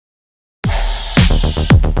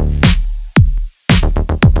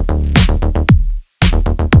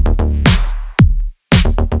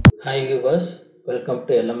Welcome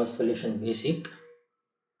to LMS Solution Basic.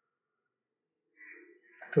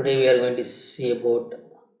 Today we are going to see about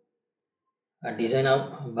a design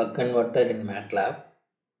of buck converter in MATLAB.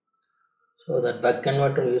 So that buck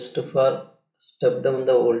converter used for step down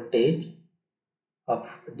the voltage of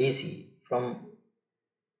DC from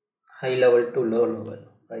high level to low level,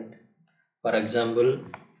 right? For example,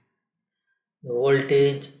 the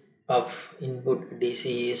voltage of input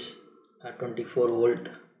DC is 24 volt,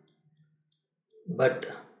 but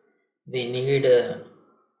we need a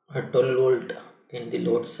 12 volt in the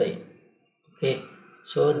load side. Okay,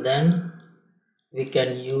 so then we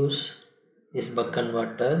can use this buck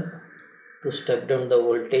converter to step down the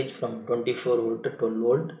voltage from 24 volt to 12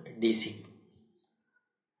 volt DC.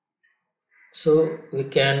 So we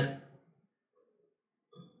can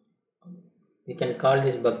call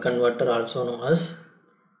this buck converter also known as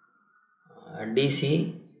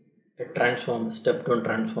DC transformer, step down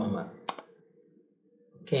transformer.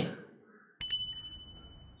 Okay,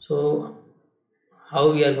 so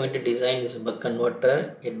how we are going to design this buck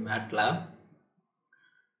converter in MATLAB.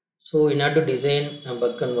 So in order to design a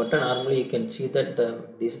buck converter, normally you can see that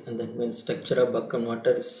that means structure of buck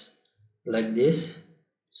converter is like this.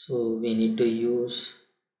 So we need to use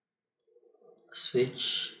a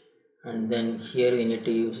switch, and then here we need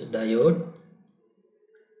to use a diode,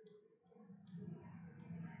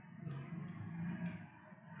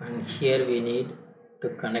 and here we need to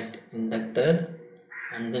connect inductor,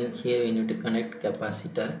 and then here we need to connect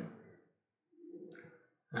capacitor,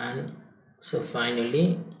 and so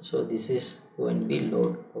finally, so this is going to be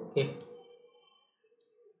load. Okay,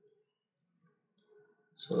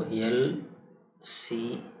 so L,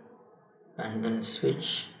 C, and then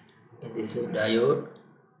switch, this is diode,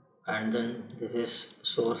 and then this is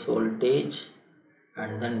source voltage,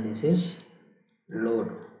 and then this is load.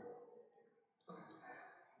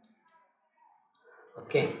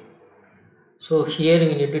 Okay, so here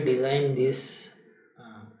we need to design this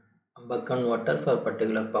buck converter for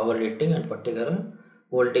particular power rating and particular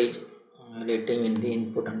voltage rating in the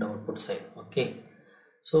input and output side. Okay,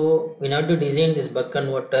 so we have to design this buck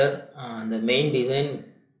converter. The main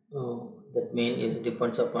design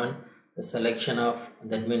depends upon the selection of,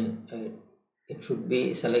 that means it should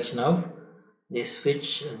be selection of this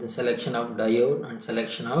switch, the selection of diode, and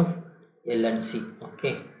selection of L and C.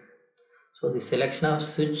 Okay, so the selection of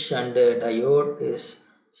switch and diode is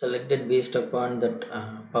selected based upon that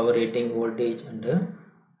power rating, voltage, and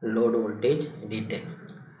load voltage detail.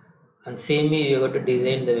 And same way we have to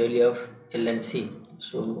design the value of L and C.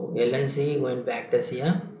 So L and C going to act as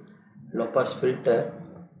a low pass filter,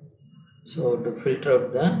 so to filter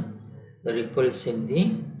out the ripples in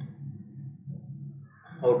the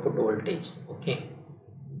output voltage. Okay,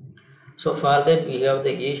 so for that we have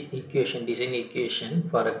the equation, design equation.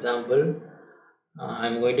 For example, I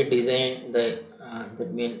am going to design the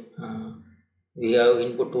that means we have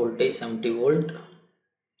input voltage 70 volt,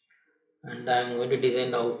 and I am going to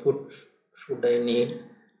design the output. Should I need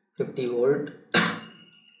 50 volt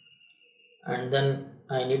and then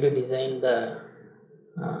I need to design the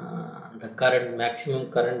current,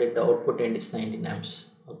 maximum current at the output end is 19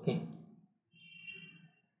 amps. Okay,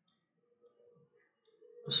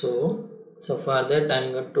 so for that I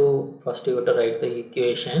am going to first you have to write the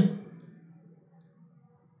equation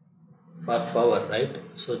for power, right?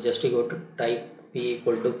 So just you go to type P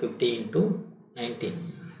equal to 50 into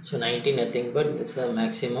 19. So 19 nothing but this is a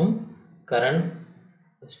maximum current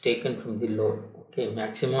is taken from the load. Okay,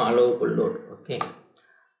 maximum allowable load. Okay,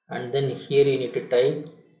 and then here you need to type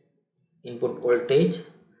input voltage,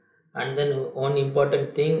 and then one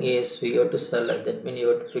important thing is we have to select, that means you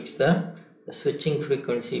have to fix the switching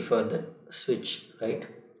frequency for the switch, right?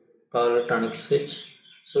 Power electronic switch.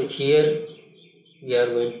 So here we are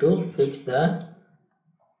going to fix the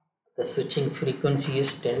switching frequency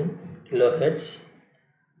is 10 kilohertz,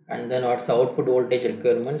 and then what's the output voltage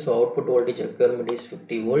requirement? So output voltage requirement is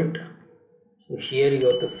 50 volt. So here you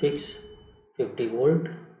have to fix 50 volt.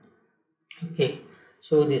 Okay,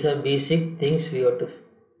 so these are basic things we have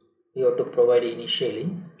to provide initially.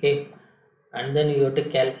 Okay, and then you have to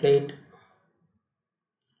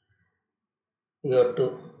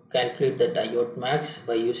calculate the Diode Max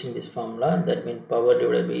by using this formula, that means power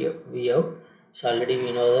divided by V out. So already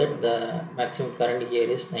we know that the maximum current here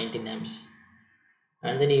is 19 amps,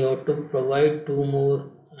 and then you have to provide two more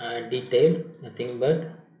detail, nothing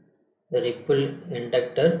but the ripple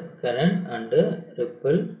inductor current and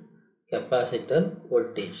ripple capacitor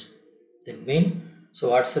voltage. That means, so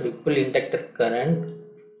what's the ripple inductor current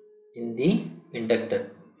in the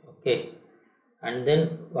inductor? Okay, and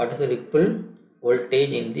then what is the ripple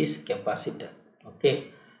voltage in this capacitor?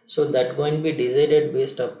 Okay, So that going to be decided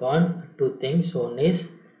based upon two things. One is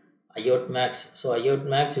Diode Max. So Diode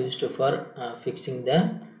Max used for fixing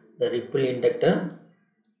the ripple inductor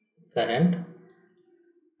current,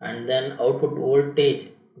 and then output voltage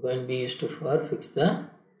going to be used for fix the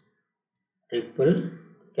ripple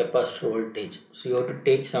capacitor voltage. So you have to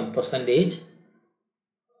take some percentage.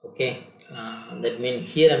 Okay, that means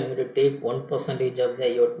here I am going to take 1% of the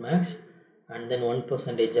Diode Max and then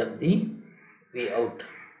 1% of the V out.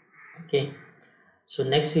 Okay, so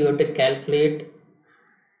next you have to calculate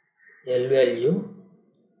L value,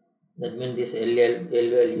 that means this L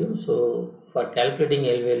value. So for calculating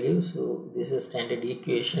L value, so this is standard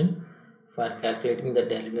equation for calculating the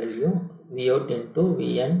L value, V out into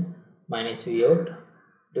Vn minus V out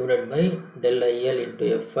divided by del IL into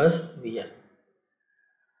Fs Vn.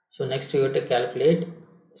 So next you have to calculate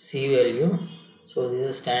C value. So this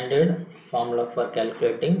is standard formula for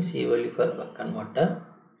calculating C value for buck converter.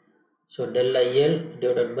 So del IL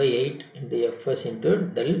divided by 8 into Fs into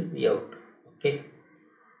del V out. Okay,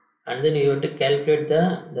 and then you have to calculate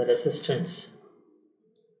the resistance,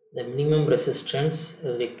 the minimum resistance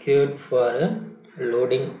required for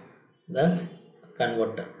loading the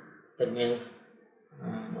converter. That means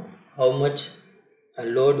how much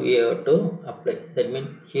load we have to apply. That means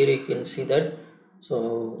here you can see that,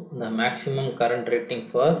 so the maximum current rating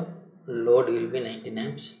for load will be 19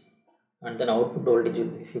 amps and then output voltage will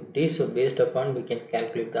be 50. So based upon we can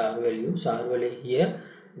calculate the R value. So R value here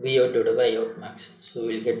V out divided by Diode Max. So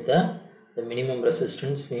we will get the minimum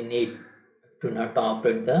resistance we need to not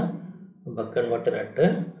operate the buck converter at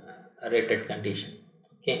a rated condition.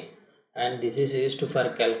 Okay, and this is used for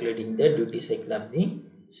calculating the duty cycle of the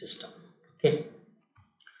system. Okay,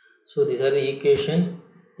 so these are the equation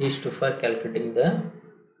used for calculating the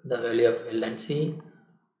value of L and C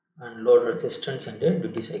and load resistance and the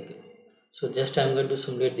duty cycle. So just I am going to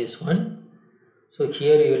simulate this one. So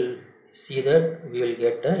here you will see that we will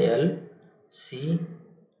get a L, C,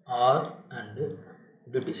 R and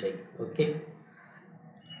duty cycle. Okay,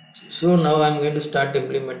 so now I am going to start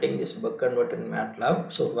implementing this buck converter in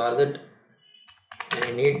MATLAB. So for that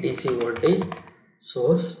I need DC voltage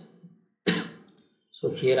source.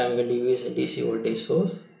 So here I am going to use a DC voltage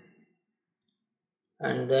source,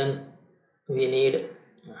 and then we need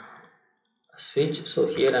a switch. So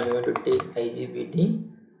here I am going to take IGBT,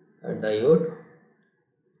 a diode,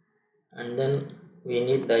 and then we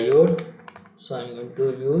need diode. So I am going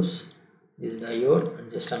to use this diode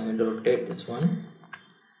and just I am going to rotate this one.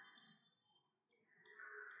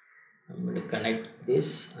 I am going to connect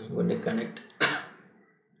this, I am going to connect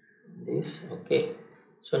this. Okay,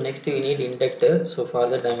 so next we need inductor. So for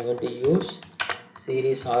that I am going to use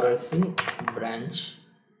series RLC branch.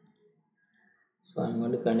 So I am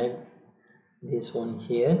going to connect this one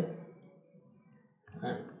here,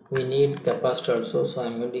 and we need capacitor also. So I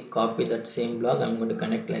am going to copy that same block, I am going to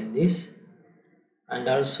connect like this, and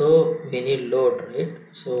also we need load, right?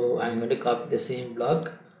 So I am going to copy the same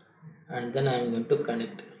block and then I am going to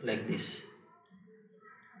connect like this.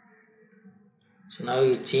 So now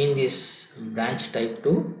you change this branch type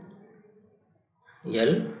to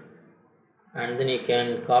L, and then you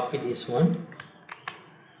can copy this one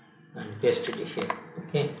and paste it here.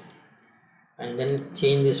 Okay, and then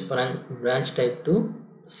change this branch type to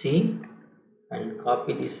C and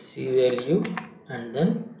copy this C value and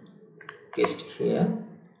then paste here,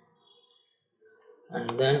 and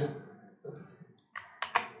then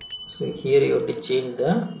so here you have to change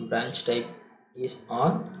the branch type is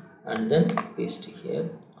R and then paste here.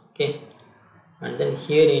 Okay, and then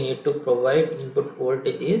here you need to provide input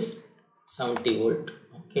voltage is 70 volt.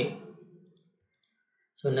 Okay,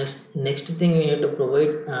 so next thing we need to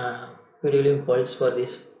provide PWM pulse for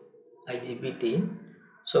this IGBT.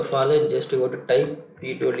 So for that just you go to type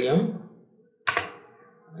PWM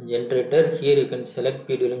generator. Here you can select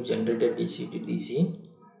PWM generator DC to DC,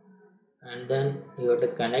 and then you have to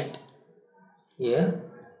connect here.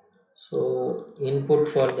 So input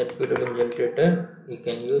for that PWM generator you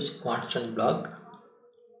can use constant block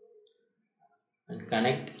and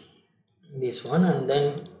connect this one, and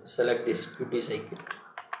then select this duty cycle.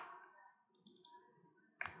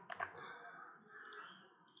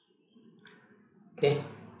 Okay,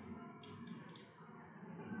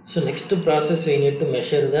 so next process we need to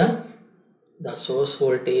measure the source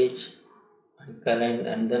voltage and current,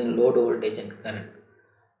 and then load voltage and current.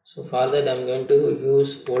 So for that I am going to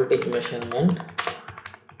use voltage measurement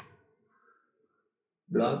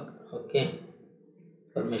block. Okay,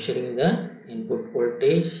 for measuring the input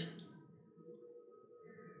voltage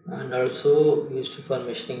and also used for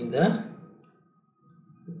measuring the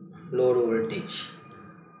load voltage.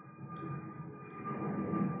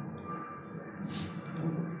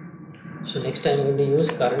 next I am going to use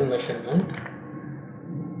current measurement.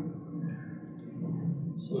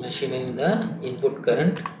 So measuring the input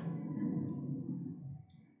current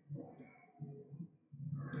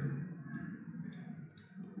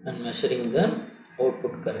and measuring the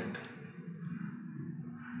output current.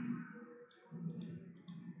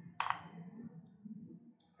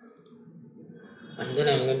 And then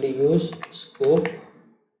I am going to use scope.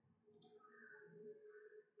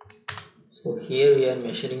 So here we are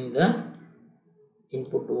measuring the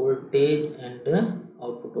input voltage and the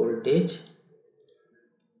output voltage,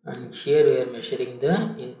 and here we are measuring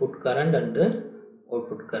the input current and the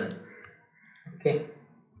output current. Okay,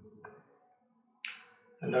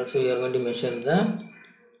 and also we are going to measure the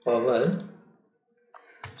power.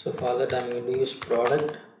 So for that I am going to use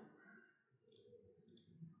product.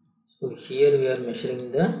 So here we are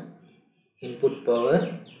measuring the input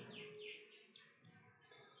power,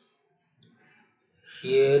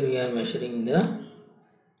 here we are measuring the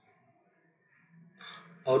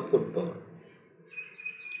output power.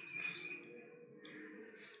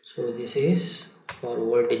 So this is for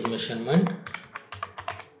voltage measurement,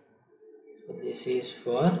 so this is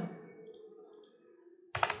for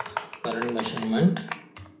current measurement,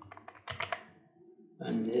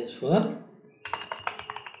 and this is for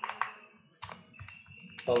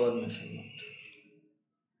power measurement.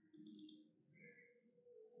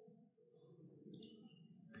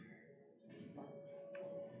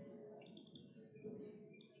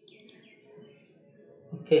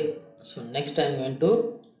 Okay, so next I am going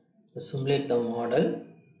to simulate the model,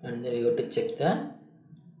 and then you have to check the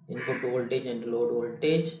input voltage and load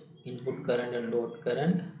voltage, input current and load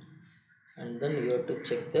current, and then you have to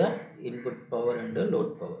check the input power and the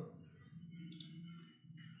load power.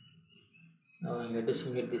 Now I am going to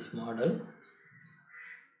simulate this model.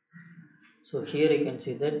 So here you can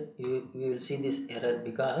see that you will see this error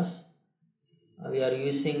because we are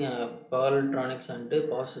using power electronics and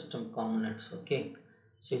power system components. Okay,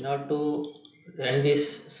 so in order to run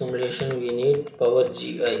this simulation we need power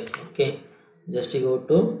GI. Okay, just go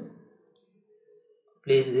to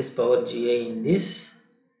place this power GI in this.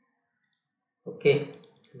 Okay,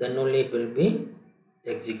 then only it will be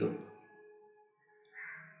execute.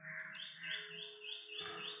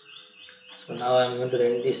 So now I am going to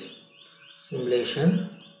run this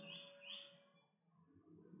simulation.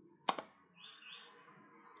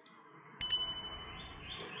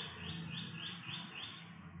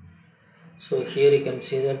 So here you can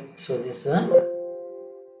see that, so this is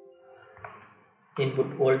input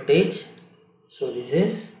voltage, so this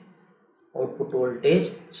is output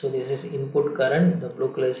voltage, so this is input current, the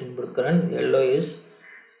blue color is input current, yellow is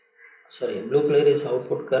blue color is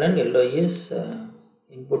output current, yellow is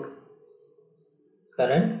input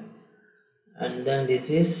current, and then this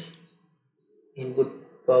is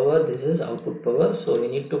input power, this is output power. So we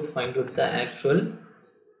need to find out the actual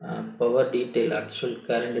power detail, actual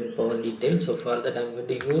current and power detail. So for that I am going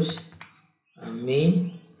to use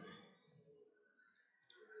mean,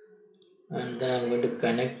 and then I am going to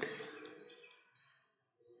connect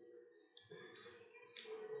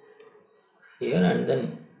here, and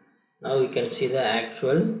then now we can see the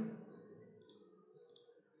actual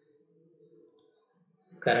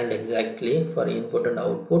current exactly for input and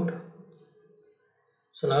output.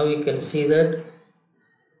 So now we can see that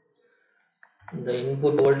the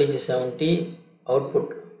input voltage is 70,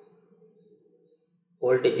 output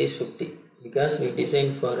voltage is 50, because we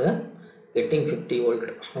designed for getting 50 volt.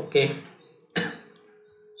 Okay,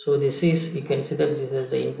 so this is, you can see that this is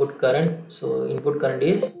the input current. So input current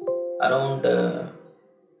is around 11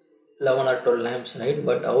 or 12 amps, right?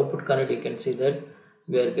 But output current, you can see that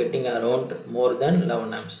we are getting around more than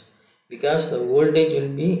 11 amps, because the voltage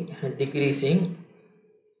will be decreasing,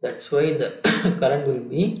 that's why the current will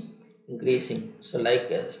be increasing. So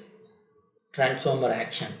like transformer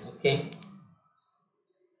action. Okay,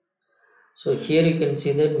 so here you can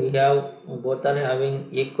see that we have both are having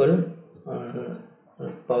equal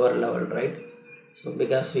power level, right? So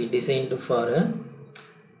because we designed for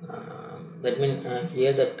that means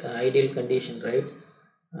here that ideal condition, right?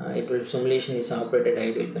 It will simulation is operated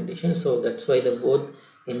ideal condition, so that's why the both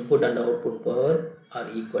input and output power are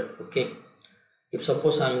equal. Okay, if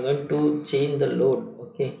suppose I am going to change the load,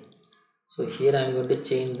 okay, so here I am going to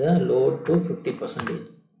change the load to 50%.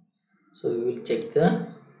 So we will check the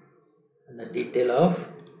detail of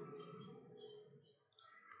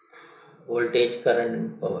voltage, current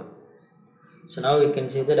and power. So now you can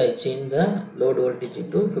see that I change the load voltage to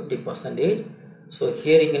 50%. So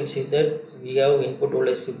here you can see that we have input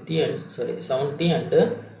voltage 70 and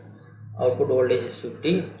output voltage is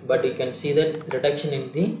 50, but you can see that reduction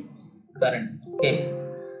in the current. Okay,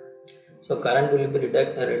 So current will be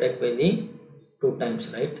reduced by the 2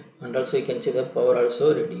 times, right? And also you can see the power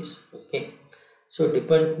also reduce. Okay, so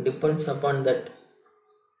depends upon that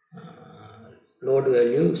load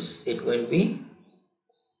values, it going to be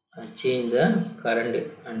change the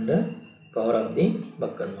current and the power of the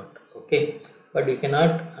buck converter. Okay, but you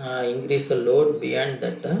cannot increase the load beyond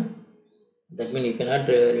that. That means you cannot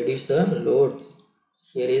reduce the load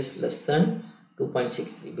here is less than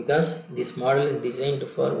 2.63 because this model is designed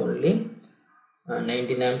for only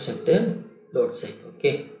 19 amps at the load side.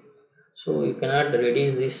 Okay, so you cannot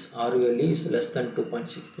reduce this R value is less than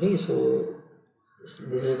 2.63. so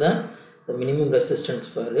this is the minimum resistance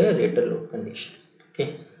for the rated load condition.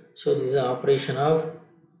 Okay, so this is the operation of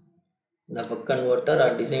the buck converter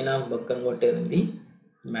or design of buck converter in the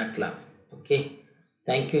MATLAB. Okay,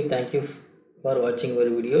 thank you for watching our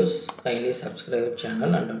videos. Kindly subscribe our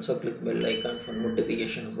channel and also click bell icon for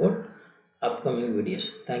notification about upcoming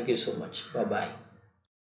videos. Thank you so much. Bye bye.